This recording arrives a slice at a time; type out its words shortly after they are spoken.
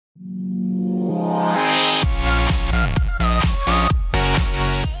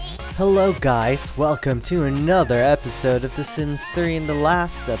Hello guys, welcome to another episode of The Sims 3. In the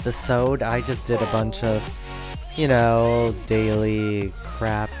last episode, I just did a bunch of, daily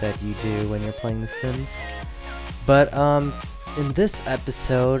crap that you do when you're playing The Sims. But, in this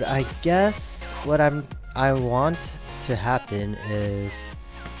episode, I guess what I want to happen is,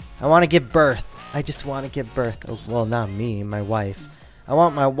 I want to give birth. I just want to give birth. Oh, well, not me, my wife. I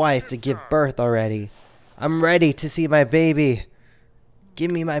want my wife to give birth already. I'm ready to see my baby. Give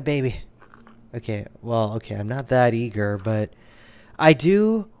me my baby. Okay, I'm not that eager, but I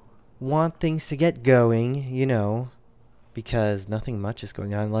do want things to get going, because nothing much is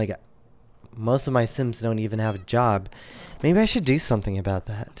going on. Like, most of my Sims don't even have a job. Maybe I should do something about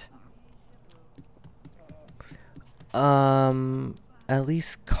that. At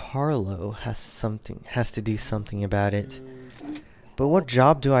least CarFlo has to do something about it. But what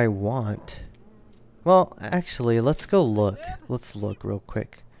job do I want? Well, actually, let's go look. Let's look real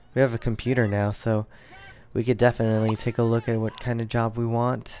quick. We have a computer now, so we could definitely take a look at what kind of job we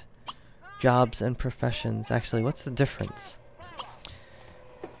want. Jobs and professions. Actually, what's the difference?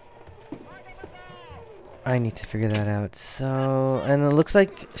 I need to figure that out. So, and it looks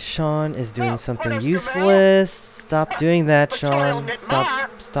like Sean is doing something useless. Stop doing that, Sean.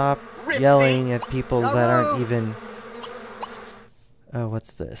 Stop yelling at people that aren't even... Oh,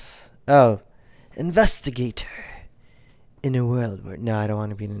 what's this? Oh. Investigator. In a world where... No, I don't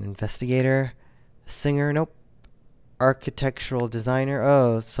want to be an investigator. Singer, nope. Architectural designer.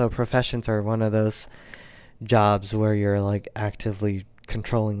 Oh, so professions are one of those jobs where you're like actively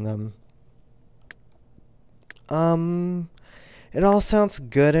controlling them. It all sounds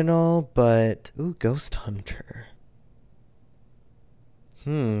good and all, but... Ooh, ghost hunter.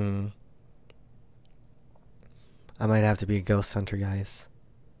 I might have to be a ghost hunter, guys.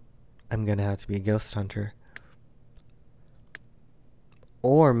 I'm gonna have to be a ghost hunter.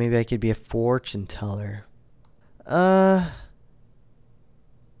 Or maybe I could be a fortune teller.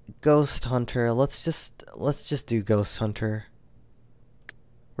 Ghost hunter. Let's just do ghost hunter.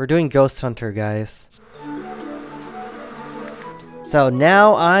 We're doing ghost hunter, guys. So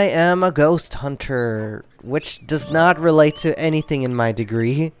now I am a ghost hunter, which does not relate to anything in my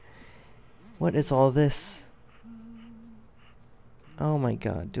degree. What is all this? Oh my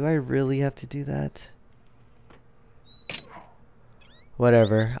god, do I really have to do that?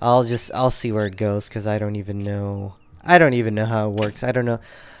 Whatever, I'll see where it goes, because I don't even know how it works. I don't know.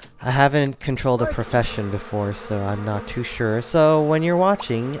 I haven't controlled a profession before, so I'm not too sure. So when you're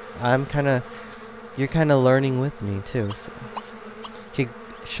watching, you're kinda learning with me too, so. Okay,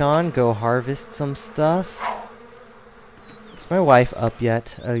 Sean, go harvest some stuff. Is my wife up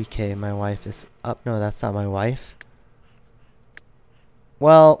yet? Okay, my wife is up. No, that's not my wife.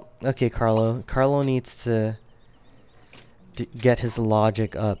 Well, okay, CarFlo. CarFlo needs to get his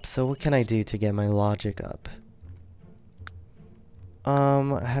logic up. So what can I do to get my logic up?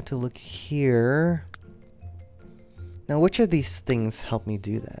 I have to look here. Now, which of these things help me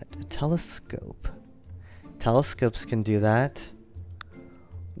do that? A telescope. Telescopes can do that.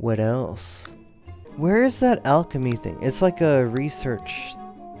 What else? Where is that alchemy thing? It's like a research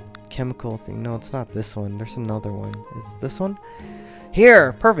chemical thing. No, it's not this one. There's another one. Is it this one?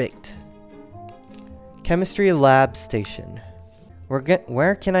 Here! Perfect! Chemistry lab station.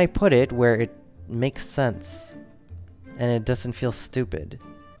 Where can I put it where it makes sense? And it doesn't feel stupid.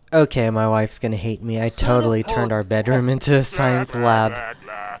 Okay, my wife's gonna hate me. I totally turned our bedroom into a science lab.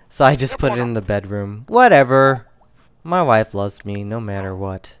 So I just put it in the bedroom. Whatever. My wife loves me no matter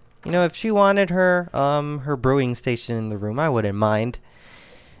what. If she wanted her brewing station in the room, I wouldn't mind.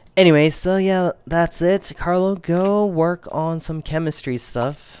 Anyway, so yeah, that's it. CarFlo, go work on some chemistry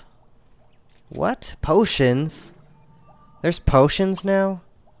stuff. What? Potions? There's potions now?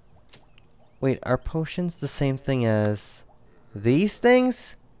 Wait, are potions the same thing as these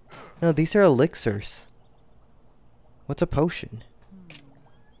things? No, these are elixirs. What's a potion?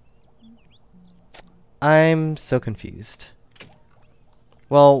 I'm so confused.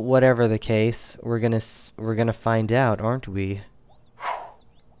 Well, whatever the case, we're gonna find out, aren't we?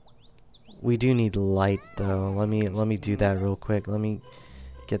 We do need light, though. Let me do that real quick. Let me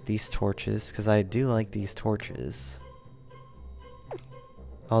get these torches, because I do like these torches.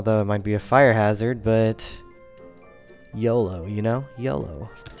 Although it might be a fire hazard, but YOLO,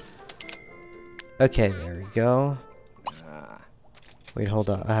 YOLO. Okay, there we go. Wait, hold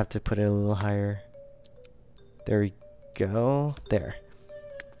up. I have to put it a little higher. There we go. There.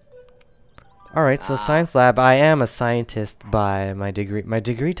 Alright, so science lab. I am a scientist by my degree. My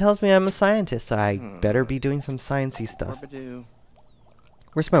degree tells me I'm a scientist, so I better be doing some sciencey stuff.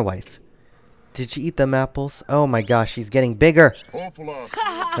 Where's my wife? did you eat them apples? Oh my gosh, she's getting bigger.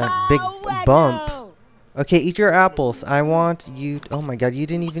 That big bump. Okay, eat your apples. I want you... Oh my god, you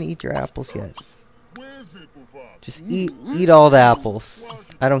didn't even eat your apples yet. Just eat all the apples.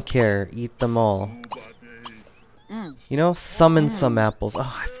 I don't care. Eat them all. You know, summon some apples.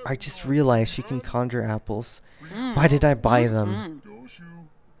 Oh, I just realized she can conjure apples. Why did I buy them?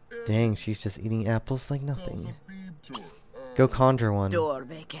 Dang, she's just eating apples like nothing. Go conjure one.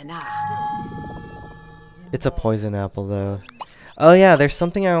 It's a poison apple though. Oh yeah, there's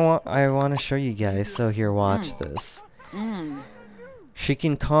something I want to show you guys. So here, watch this. She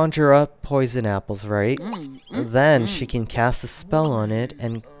can conjure up poison apples, right? Then she can cast a spell on it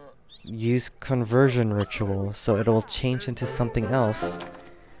and use conversion ritual, so it'll change into something else.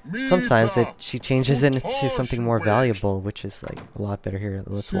 Sometimes she changes it into something more valuable, which is like a lot better. Here,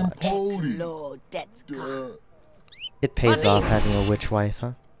 let's watch. It pays off having a witch wife,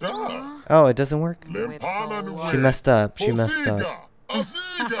 huh? Oh, it doesn't work? She messed up. She messed up.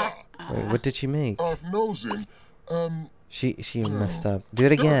 Wait, what did she make? She messed up. Do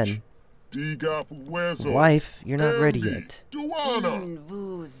it again. Wife, you're not ready yet.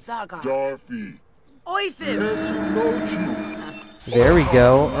 There we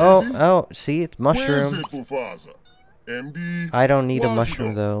go. Oh, see, it's mushroom. I don't need a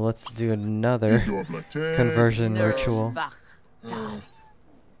mushroom though. Let's do another conversion ritual.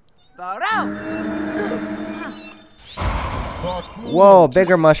 Whoa,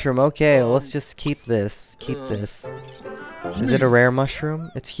 bigger mushroom. Okay, let's just keep this. Keep this. Is it a rare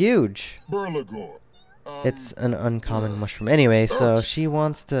mushroom? It's huge. It's an uncommon mushroom. Anyway, so she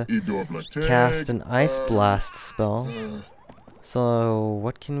wants to cast an ice blast spell. So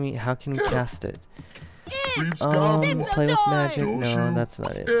how can we cast it? Play with magic? No, that's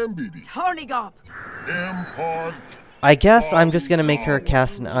not it. I guess I'm just gonna make her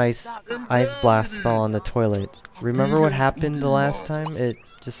cast an ice blast spell on the toilet. Remember what happened the last time? It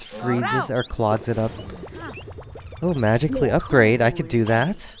just freezes or clogs it up. Oh, magically upgrade. I could do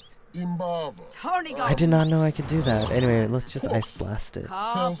that. I did not know I could do that. Anyway, let's just ice blast it.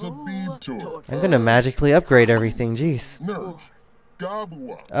 I'm gonna magically upgrade everything. Jeez.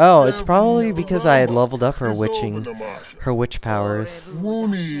 Oh, it's probably because I had leveled up her witch powers.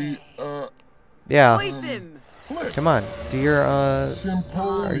 Yeah. Come on, do your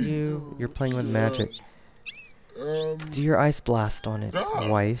you're playing with magic. Do your ice blast on it,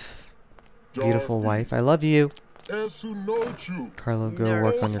 wife. Beautiful wife, I love you. CarFlo, go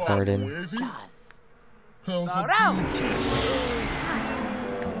work on your garden.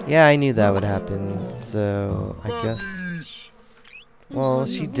 Yeah, I knew that would happen, so I guess... Well,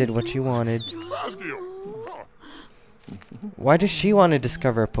 she did what she wanted. Why does she want to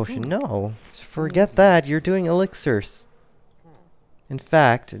discover a potion? No, forget that. You're doing elixirs. In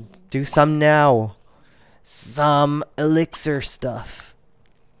fact, do some now. Some elixir stuff.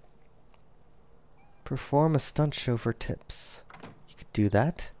 Perform a stunt show for tips. You could do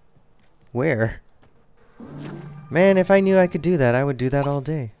that? Where? Man, if I knew I could do that, I would do that all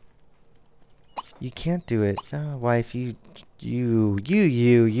day. You can't do it. Oh, wife, you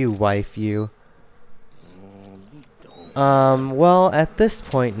wife, you. Well, at this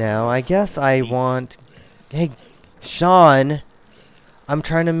point now, I guess I want... Hey, Sean! I'm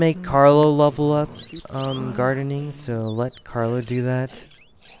trying to make CarFlo level up, gardening, so let CarFlo do that.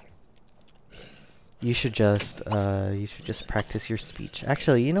 You should just practice your speech.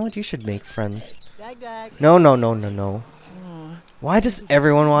 Actually, you know what? You should make friends. No. Why does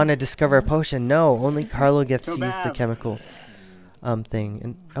everyone want to discover a potion? No, only CarFlo gets to use the chemical, thing.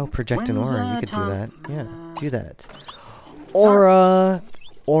 And, oh, project an aura. You could do that. Yeah, do that. Aura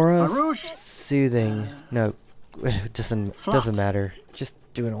soothing. No, it doesn't matter. Just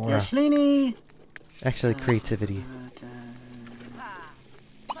do an aura. Actually, creativity.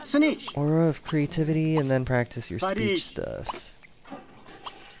 Aura of creativity, and then practice your speech stuff.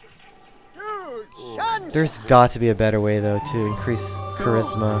 There's got to be a better way though to increase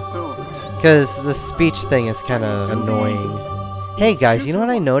charisma, because the speech thing is kind of annoying. Hey guys, you know what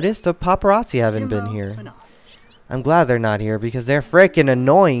I noticed? The paparazzi haven't been here. I'm glad they're not here because they're freaking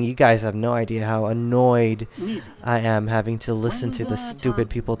annoying. You guys have no idea how annoyed I am having to listen to the stupid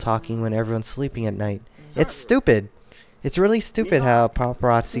people talking when everyone's sleeping at night. It's stupid. It's really stupid how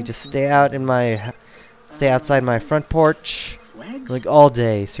paparazzi just stay outside my front porch like all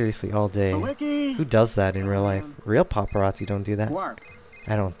day. Seriously, all day. Who does that in real life? Real paparazzi don't do that.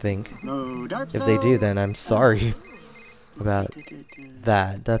 I don't think. If they do, then I'm sorry about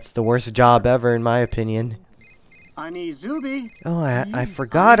that. That's the worst job ever in my opinion. Oh, I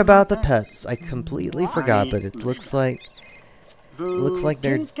forgot about the pets. I completely forgot, but it looks like Looks like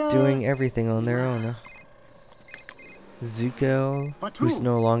they're doing everything on their own. Huh? Zuko, who's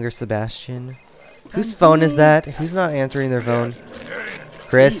no longer Sebastian. Whose phone is that? Who's not answering their phone?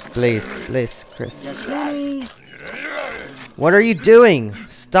 Chris, please, Chris. What are you doing?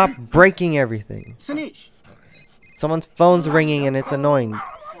 Stop breaking everything. Someone's phone's ringing and it's annoying.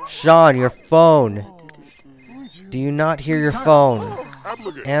 Sean, your phone. Do you not hear your phone?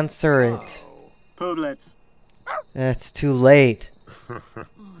 Answer it. It's too late.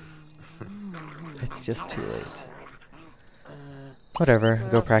 It's just too late. Whatever,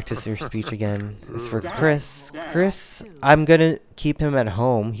 go practice your speech again. As for Chris, I'm gonna keep him at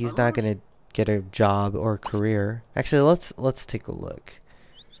home. He's not gonna get a job or career. Actually, let's take a look.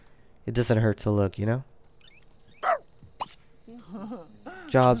 It doesn't hurt to look, you know?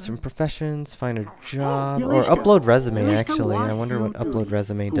 Jobs and professions, find a job, or upload resume, actually. I wonder what upload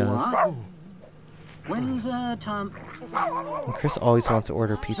resume does. And Chris always wants to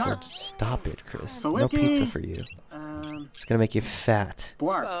order pizza. Stop it, Chris. No pizza for you. It's gonna make you fat.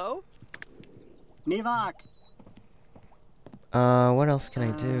 What else can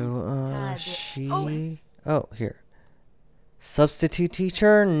I do? Oh, here. Substitute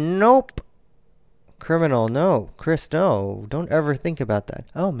teacher? Nope. Criminal? No. Chris, no. Don't ever think about that.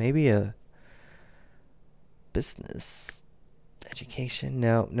 Oh, maybe a business education?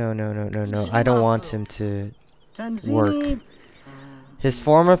 No. I don't want him to work. His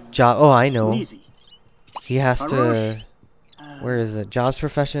form of job. Oh, I know. He has to. Where is it? Jobs,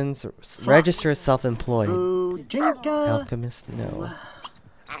 professions, register as self-employed. Alchemist? No.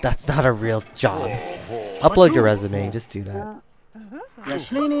 That's not a real job. Upload your resume. Just do that.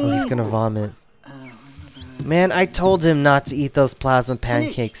 Oh, he's gonna vomit. Man, I told him not to eat those plasma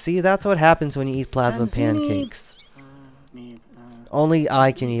pancakes. See, that's what happens when you eat plasma pancakes. Only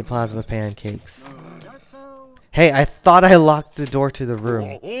I can eat plasma pancakes. Hey, I thought I locked the door to the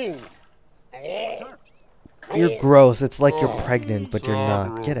room. You're gross. It's like you're pregnant, but you're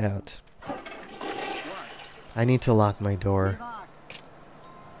not. Get out. I need to lock my door.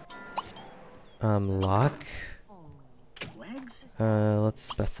 Lock? Let's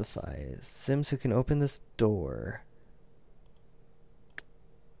specify. Sims who can open this door.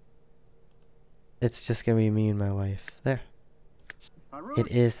 It's just gonna be me and my wife. There.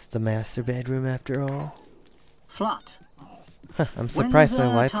 It is the master bedroom after all. Huh, I'm surprised my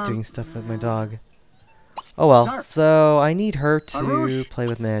wife's doing stuff with my dog. Oh well, so I need her to play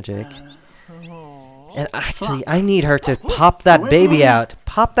with magic. And actually, I need her to pop that baby out.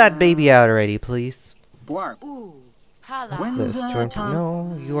 Pop that baby out already, please. What's this?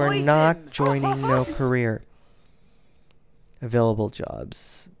 No, you are not joining no career. Available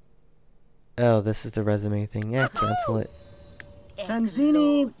jobs. Oh, this is the resume thing. Yeah, cancel it.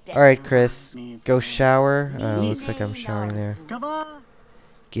 Alright, Chris. Go shower. Looks like I'm showering there.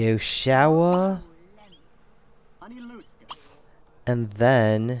 Go shower. And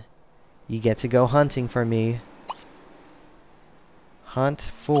then you get to go hunting for me. Hunt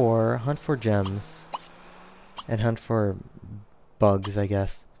for gems. And hunt for bugs, I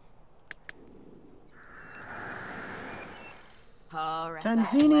guess.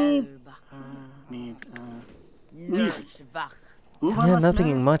 Yeah,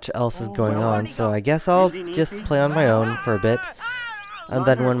 nothing much else is going on, so I guess I'll just play on my own for a bit. And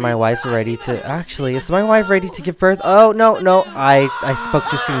then when my wife's ready to... Actually, is my wife ready to give birth? Oh, no. I spoke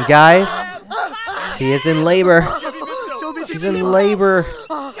to some guys. She is in labor. She's in labor.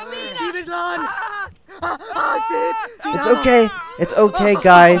 It's okay. It's okay,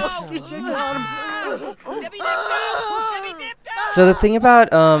 guys. So the thing about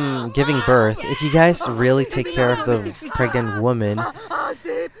giving birth, if you guys really take care of the pregnant woman,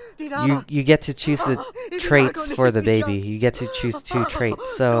 you get to choose the traits for the baby. You get to choose 2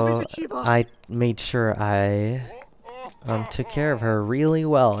 traits. So I made sure I took care of her really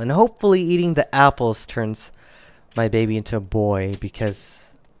well, and hopefully eating the apples turns my baby into a boy,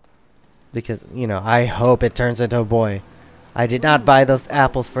 because you know, I hope it turns into a boy. I did not buy those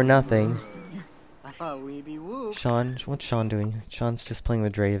apples for nothing. Sean, what's Sean doing? Sean's just playing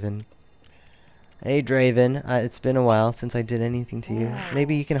with Draven. Hey Draven, it's been a while since I did anything to you.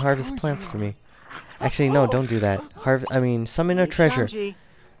 Maybe you can harvest plants for me. Actually, no, don't do that. Summon a treasure.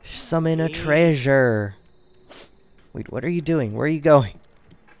 Summon a treasure. Wait, what are you doing? Where are you going?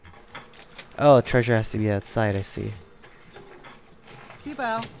 Oh, a treasure has to be outside, I see.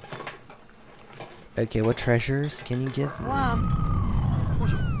 Okay, what treasures can you give me?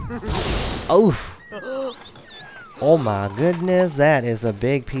 Oof! Oh my goodness, that is a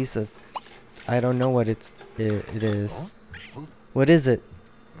big piece of... I don't know what it is. What is it?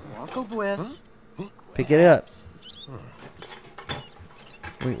 Pick it up.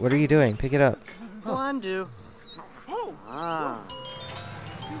 Wait, what are you doing? Pick it up. Wandu. Ah.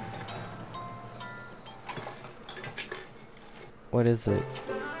 What is it?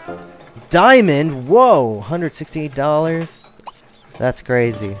 Diamond? Whoa! $168? That's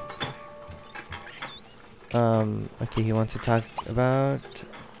crazy. Okay, he wants to talk about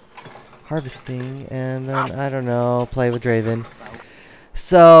harvesting, and then, I don't know, play with Draven.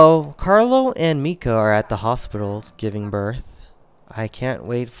 So, CarFlo and Mika are at the hospital giving birth. I can't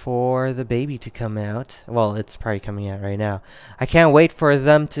wait for the baby to come out. Well, it's probably coming out right now. I can't wait for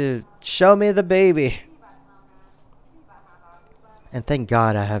them to show me the baby. And thank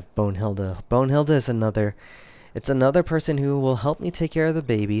God I have Bonehilda. Bonehilda is another person who will help me take care of the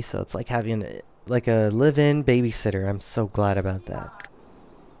baby. So it's like having like a live-in babysitter. I'm so glad about that.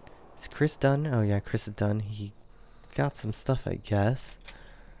 Is Chris done? Oh yeah, Chris is done. He got some stuff, I guess.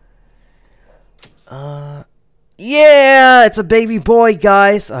 Yeah, it's a baby boy,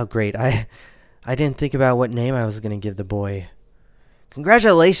 guys. Oh great, I didn't think about what name I was gonna give the boy.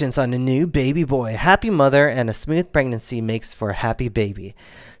 Congratulations on the new baby boy. Happy mother and a smooth pregnancy makes for a happy baby.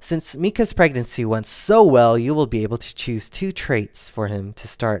 Since Mika's pregnancy went so well, you will be able to choose 2 traits for him to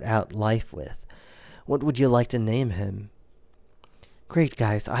start out life with. What would you like to name him? Great,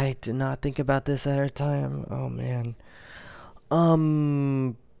 guys. I did not think about this at our time. Oh, man.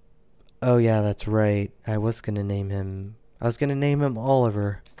 Oh, yeah, that's right. I was going to name him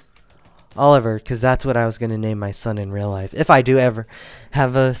Oliver. Oliver, because that's what I was going to name my son in real life. If I do ever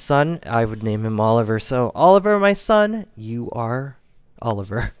have a son, I would name him Oliver. So, Oliver, my son, you are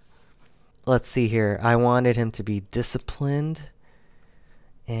Oliver. Let's see here. I wanted him to be disciplined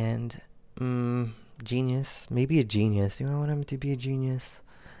and, genius. Maybe a genius. Do I want him to be a genius?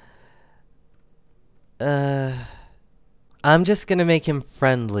 I'm just going to make him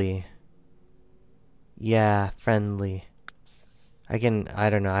friendly. Yeah, friendly. I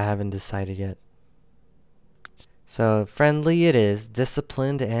don't know, I haven't decided yet. So, friendly it is.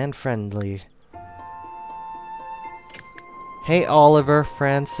 Disciplined and friendly. Hey, Oliver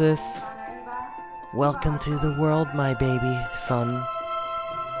Francis. Welcome to the world, my baby son.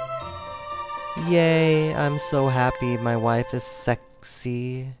 Yay, I'm so happy my wife is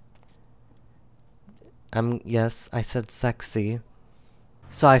sexy. Yes, I said sexy.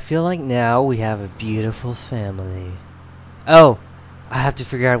 So I feel like now we have a beautiful family. Oh! I have to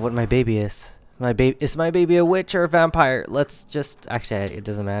figure out what my baby is. Is my baby a witch or a vampire? Actually, it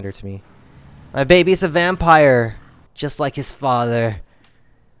doesn't matter to me. My baby's a vampire, just like his father.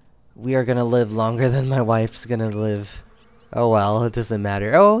 We are gonna live longer than my wife's gonna live. Oh well, it doesn't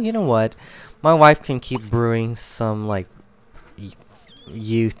matter. Oh, you know what? My wife can keep brewing some, like,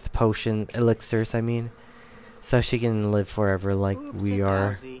 youth potion elixirs, I mean. So she can live forever like we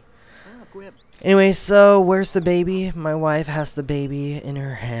are. Anyway, so where's the baby? My wife has the baby in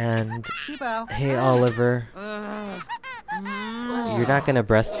her hand. Hey, Oliver. You're not gonna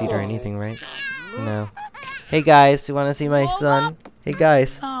breastfeed or anything, right? No. Hey guys, you wanna see my son? Hey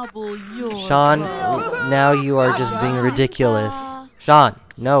guys. Sean, now you are just being ridiculous. Sean,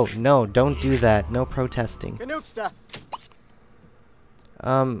 no, don't do that. No protesting. You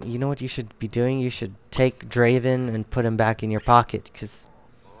know what you should be doing? You should take Draven and put him back in your pocket, because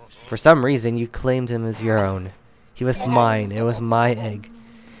for some reason, you claimed him as your own. He was mine. It was my egg.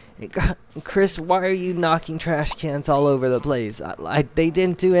 Chris, why are you knocking trash cans all over the place? They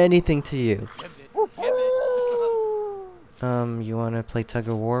didn't do anything to you. You want to play tug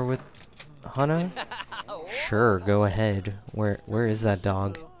of war with Hana? Sure, go ahead. Where is that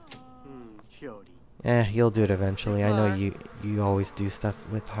dog? You'll do it eventually. I know you always do stuff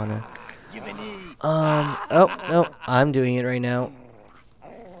with Hana. Oh, I'm doing it right now.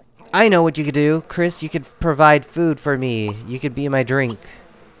 I know what you could do, Chris. You could provide food for me. You could be my drink.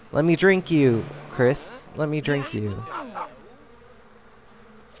 Let me drink you, Chris. Let me drink you.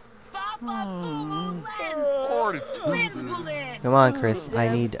 Come on, Chris. I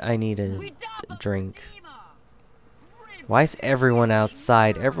need a drink. Why is everyone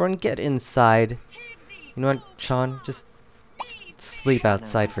outside? Everyone get inside. You know what, Sean? Just sleep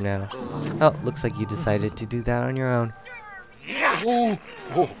outside for now. Oh, looks like you decided to do that on your own.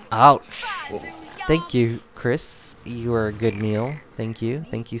 Ouch. Thank you, Chris. You are a good meal. Thank you.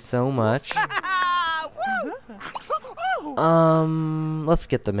 Thank you so much. Let's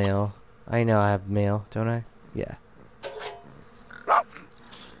get the mail. I know I have mail, don't I? Yeah.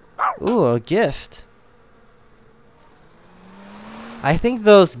 Ooh, a gift. I think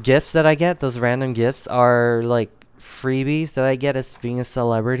those gifts that I get, those random gifts, are like freebies that I get as being a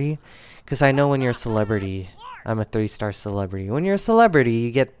celebrity. Because I know when you're a celebrity, I'm a 3-star celebrity. When you're a celebrity,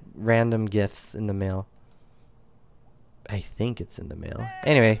 you get random gifts in the mail. I think it's in the mail.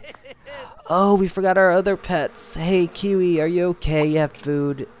 Anyway. Oh, we forgot our other pets. Hey, Kiwi, are you okay? You have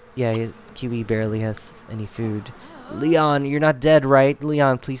food? Yeah, Kiwi barely has any food. Leon, you're not dead, right?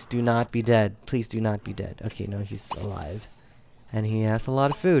 Leon, please do not be dead. Please do not be dead. Okay, no, he's alive. And he has a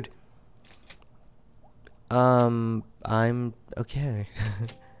lot of food. I'm okay.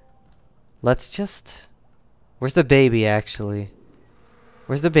 Let's just... Where's the baby, actually?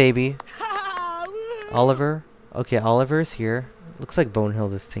 Where's the baby? Oliver? Okay, Oliver's here. Looks like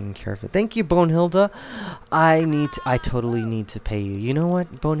Bonehilda's taking care of it. Thank you, Bonehilda. I totally need to pay you. You know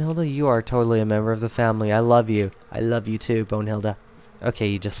what, Bonehilda? You are totally a member of the family. I love you. I love you too, Bonehilda. Okay,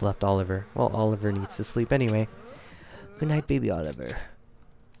 you just left Oliver. Well, Oliver needs to sleep anyway. Good night, baby Oliver.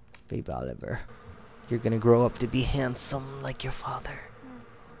 Baby Oliver. You're gonna grow up to be handsome like your father.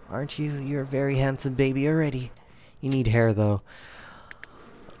 Aren't you? You're a very handsome baby already. You need hair, though.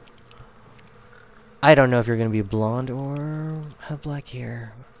 I don't know if you're gonna be blonde or have black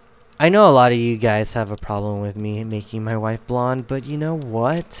hair. I know a lot of you guys have a problem with me making my wife blonde, but you know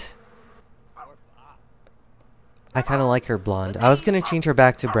what? I kind of like her blonde. I was gonna change her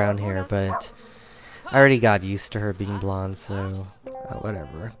back to brown hair, but I already got used to her being blonde, so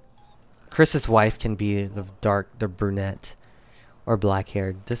whatever. Chris's wife can be the brunette or black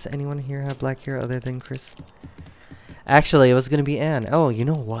hair. Does anyone here have black hair other than Chris? Actually, it was gonna be Anne. Oh, you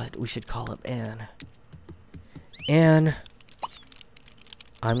know what? We should call up Anne. Anne,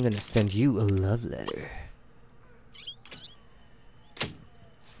 I'm gonna send you a love letter.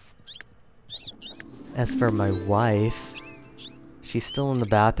 As for my wife, she's still in the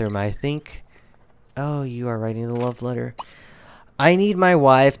bathroom, I think. Oh, you are writing the love letter. I need my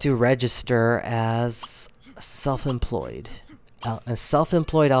wife to register as self-employed. A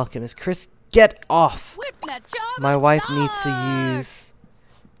self-employed alchemist. Chris, get off! My wife needs to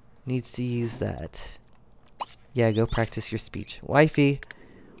use that. Yeah, go practice your speech. Wifey.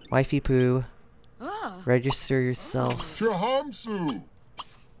 Wifey poo. Register yourself.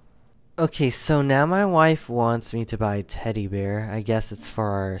 Okay, so now my wife wants me to buy a teddy bear. I guess it's for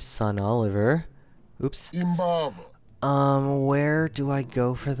our son Oliver. Oops. Where do I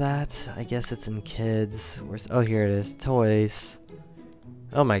go for that? I guess it's in kids. Oh, here it is. Toys.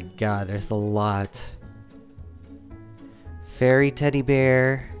 Oh my god, there's a lot. Fairy teddy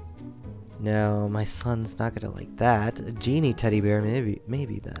bear. No, my son's not gonna like that. A genie teddy bear,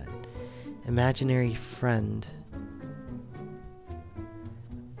 maybe that. Imaginary friend.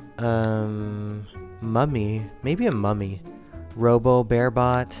 Mummy. Maybe a mummy. Robo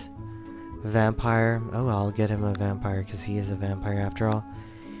Bearbot. Vampire. Oh, I'll get him a vampire because he is a vampire after all.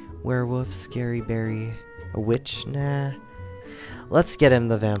 Werewolf. Scary berry. A witch? Nah. Let's get him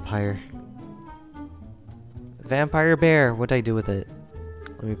the vampire. Vampire bear. What'd I do with it?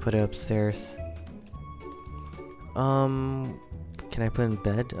 Let me put it upstairs. Can I put it in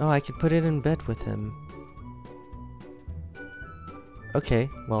bed? Oh, I can put it in bed with him. Okay,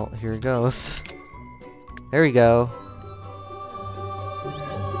 well, here it goes. There we go.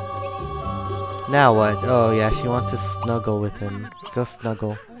 Now what? Oh yeah, she wants to snuggle with him. Go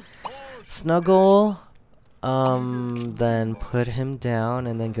snuggle. Snuggle. Then put him down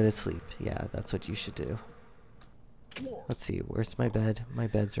and then go to sleep. Yeah, that's what you should do. Let's see, where's my bed? My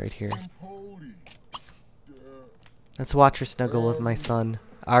bed's right here. Let's watch her snuggle with my son.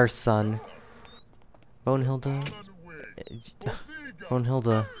 Our son. Bonehilda.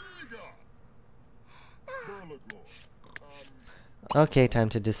 Bonehilda. Okay, time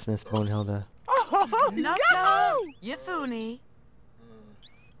to dismiss Bonehilda.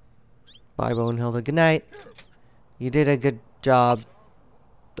 Bye, Bonehilda. Good night. You did a good job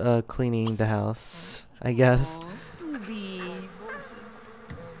cleaning the house, I guess.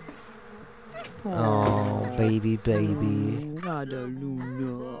 Oh, baby, baby.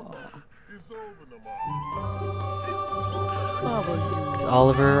 Is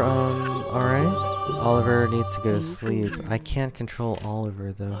Oliver, alright? Oliver needs to go to sleep. I can't control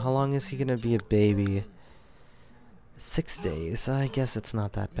Oliver, though. How long is he gonna be a baby? 6 days. I guess it's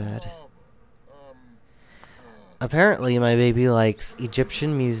not that bad. Apparently, my baby likes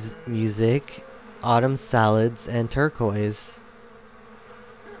Egyptian music, autumn salads, and turquoise.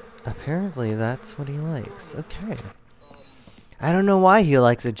 Apparently, that's what he likes. Okay. I don't know why he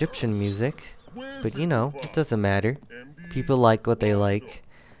likes Egyptian music, but you know, it doesn't matter. People like what they like.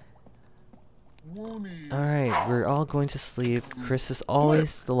 Alright, we're all going to sleep. Chris is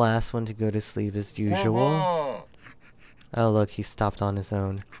always the last one to go to sleep as usual. Oh look, he stopped on his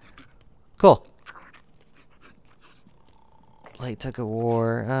own. Cool. Play tug of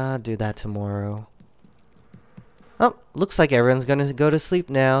war. Do that tomorrow. Oh, looks like everyone's gonna go to sleep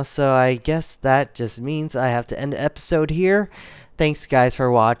now, so I guess that just means I have to end the episode here. Thanks guys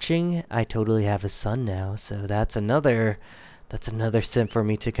for watching. I totally have a son now, so that's another sim for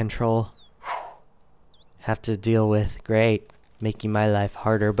me to control. Have to deal with. Great. Making my life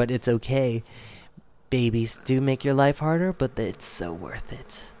harder, but it's okay. Babies do make your life harder, but it's so worth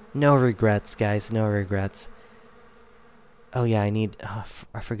it. No regrets, guys, no regrets. Oh yeah,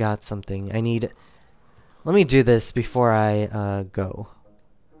 I forgot something. Let me do this before I go.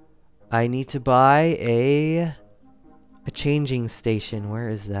 I need to buy a changing station. Where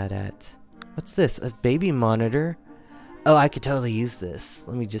is that at? What's this? A baby monitor? Oh, I could totally use this.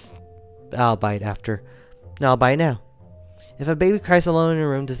 I'll buy it after. No, I'll buy it now. If a baby cries alone in a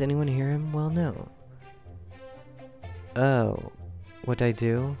room, does anyone hear him? Well, no. Oh, what'd I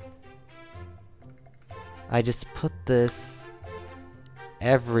do? I just put this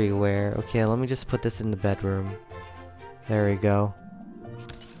everywhere. Okay, let me just put this in the bedroom. There we go.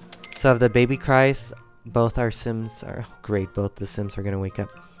 So if the baby cries, both our sims are great. Both the sims are gonna wake up.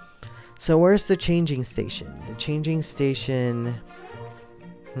 So where's the changing station? The changing station.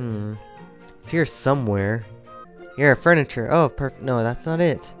 It's here somewhere. Here, furniture. Oh, perfect. No, that's not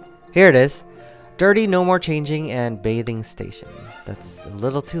it. Here it is. Dirty, no more changing, and bathing station. That's a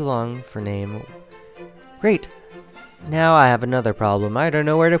little too long for name. Great. Now I have another problem. I don't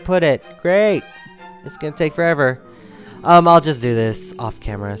know where to put it. Great. It's gonna take forever. I'll just do this off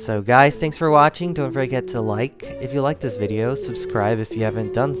camera. So guys, thanks for watching. Don't forget to like if you like this video. Subscribe if you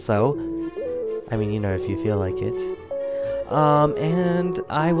haven't done so. I mean, you know, if you feel like it. And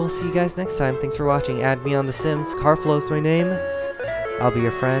I will see you guys next time. Thanks for watching. Add me on The Sims. CarFlo's my name. I'll be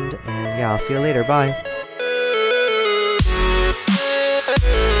your friend. And yeah, I'll see you later. Bye.